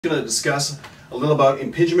Going to discuss a little about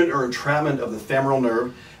impingement or entrapment of the femoral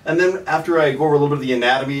nerve, and then after I go over a little bit of the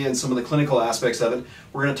anatomy and some of the clinical aspects of it,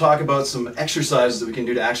 we're going to talk about some exercises that we can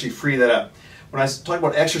do to actually free that up. When I talk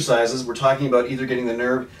about exercises, we're talking about either getting the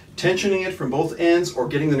nerve, tensioning it from both ends, or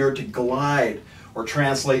getting the nerve to glide or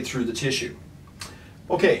translate through the tissue.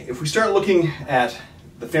 Okay, if we start looking at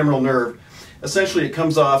the femoral nerve, essentially it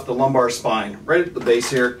comes off the lumbar spine, right at the base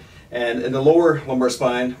here, and in the lower lumbar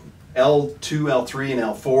spine, L2, L3, and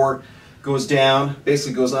L4 goes down,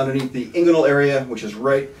 basically goes underneath the inguinal area, which is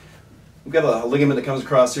right. We've got a ligament that comes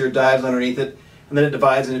across here, dives underneath it, and then it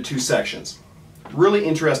divides into two sections. Really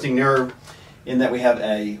interesting nerve in that we have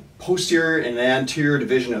a posterior and an anterior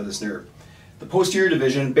division of this nerve. The posterior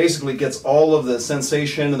division basically gets all of the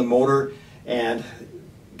sensation and the motor and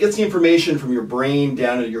gets the information from your brain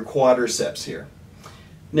down into your quadriceps here.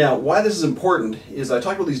 Now, why this is important is I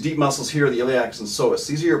talked about these deep muscles here, the iliacs and psoas.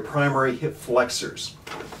 These are your primary hip flexors.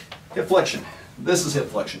 Hip flexion. This is hip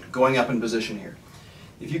flexion, going up in position here.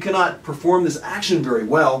 If you cannot perform this action very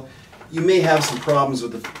well, you may have some problems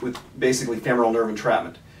with basically femoral nerve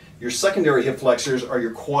entrapment. Your secondary hip flexors are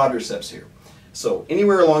your quadriceps here. So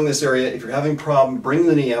anywhere along this area, if you're having a problem, bring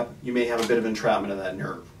the knee up, you may have a bit of entrapment of that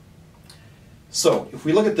nerve. So if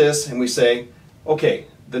we look at this and we say, okay,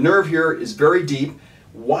 the nerve here is very deep.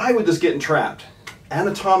 Why would this get entrapped?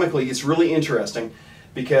 Anatomically, it's really interesting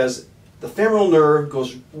because the femoral nerve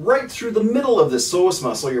goes right through the middle of this psoas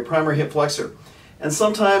muscle, your primary hip flexor. And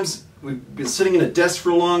sometimes we've been sitting in a desk for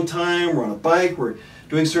a long time, we're on a bike, we're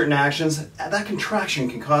doing certain actions, and that contraction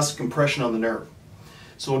can cause compression on the nerve.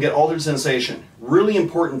 So we'll get altered sensation. Really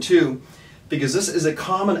important too, because this is a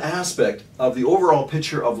common aspect of the overall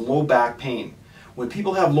picture of low back pain. When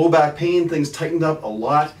people have low back pain, things tightened up a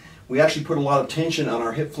lot. We actually put a lot of tension on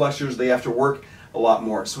our hip flexors. They have to work a lot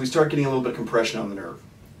more. So we start getting a little bit of compression on the nerve.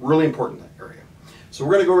 Really important that area. So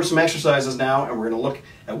we're going to go over some exercises now, and we're going to look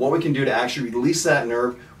at what we can do to actually release that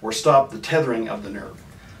nerve or stop the tethering of the nerve.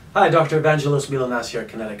 Hi, Dr. Evangelos Milanas here at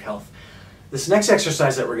Kinetic Health. This next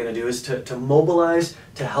exercise that we're going to do is to mobilize,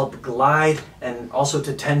 to help glide, and also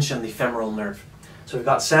to tension the femoral nerve. So we've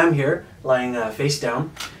got Sam here lying face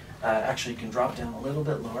down. Actually, you can drop down a little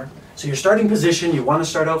bit lower. So your starting position, you want to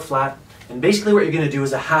start out flat, and basically what you're going to do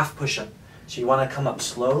is a half push-up. So you want to come up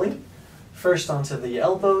slowly, first onto the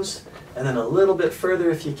elbows, and then a little bit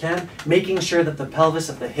further if you can, making sure that the pelvis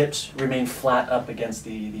of the hips remain flat up against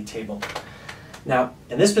the table. Now,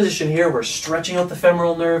 in this position here, we're stretching out the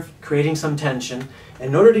femoral nerve, creating some tension.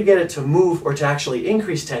 In order to get it to move or to actually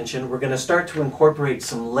increase tension, we're going to start to incorporate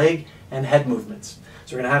some leg and head movements.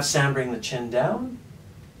 So we're going to have Sam bring the chin down,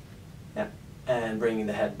 and bringing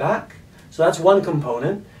the head back. So that's one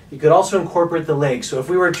component. You could also incorporate the legs. So if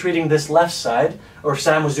we were treating this left side, or if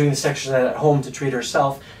Sam was doing this exercise at home to treat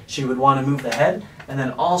herself, she would want to move the head and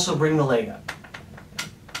then also bring the leg up.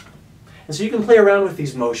 And so you can play around with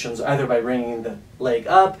these motions either by bringing the leg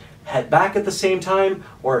up, head back at the same time,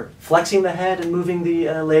 or flexing the head and moving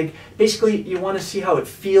the leg. Basically, you want to see how it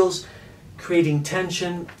feels, creating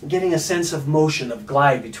tension, getting a sense of motion, of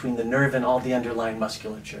glide between the nerve and all the underlying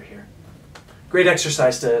musculature here. Great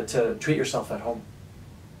exercise to treat yourself at home.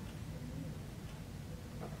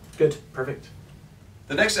 Good, perfect.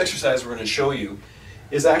 The next exercise we're going to show you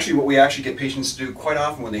is actually what we actually get patients to do quite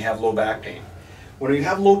often when they have low back pain. When you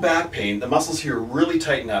have low back pain, the muscles here really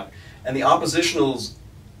tighten up, and the oppositional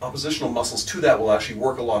muscles to that will actually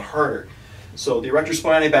work a lot harder. So the erector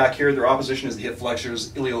spinae back here, their opposition is the hip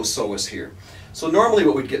flexors, iliopsoas here. So normally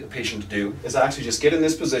what we'd get the patient to do is actually just get in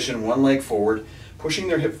this position, one leg forward, pushing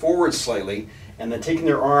their hip forward slightly, and then taking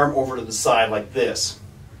their arm over to the side like this.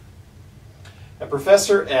 A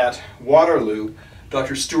professor at Waterloo,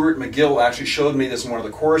 Dr. Stuart McGill, actually showed me this in one of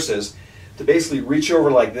the courses, to basically reach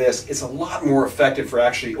over like this. It's a lot more effective for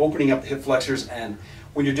actually opening up the hip flexors, and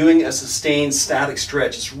when you're doing a sustained static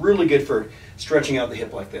stretch, it's really good for stretching out the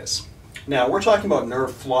hip like this. Now, we're talking about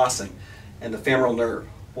nerve flossing and the femoral nerve.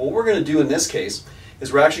 Well, what we're going to do in this case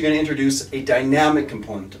is we're actually going to introduce a dynamic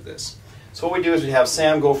component of this. So what we do is we have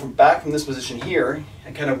Sam go back from this position here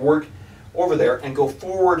and kind of work over there and go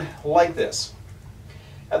forward like this.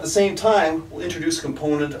 At the same time, we'll introduce a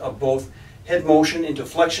component of both head motion into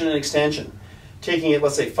flexion and extension. Taking it,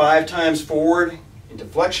 let's say, 5 times forward into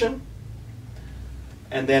flexion,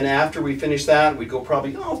 and then after we finish that, we go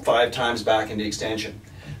probably 5 times back into extension.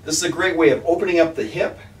 This is a great way of opening up the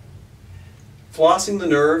hip, flossing the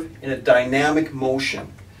nerve in a dynamic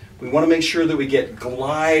motion. We want to make sure that we get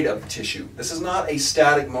glide of the tissue. This is not a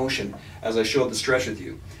static motion, as I showed the stretch with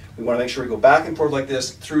you. We want to make sure we go back and forth like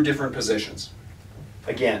this through different positions.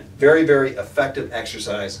 Again, very, very effective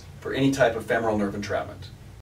exercise for any type of femoral nerve entrapment.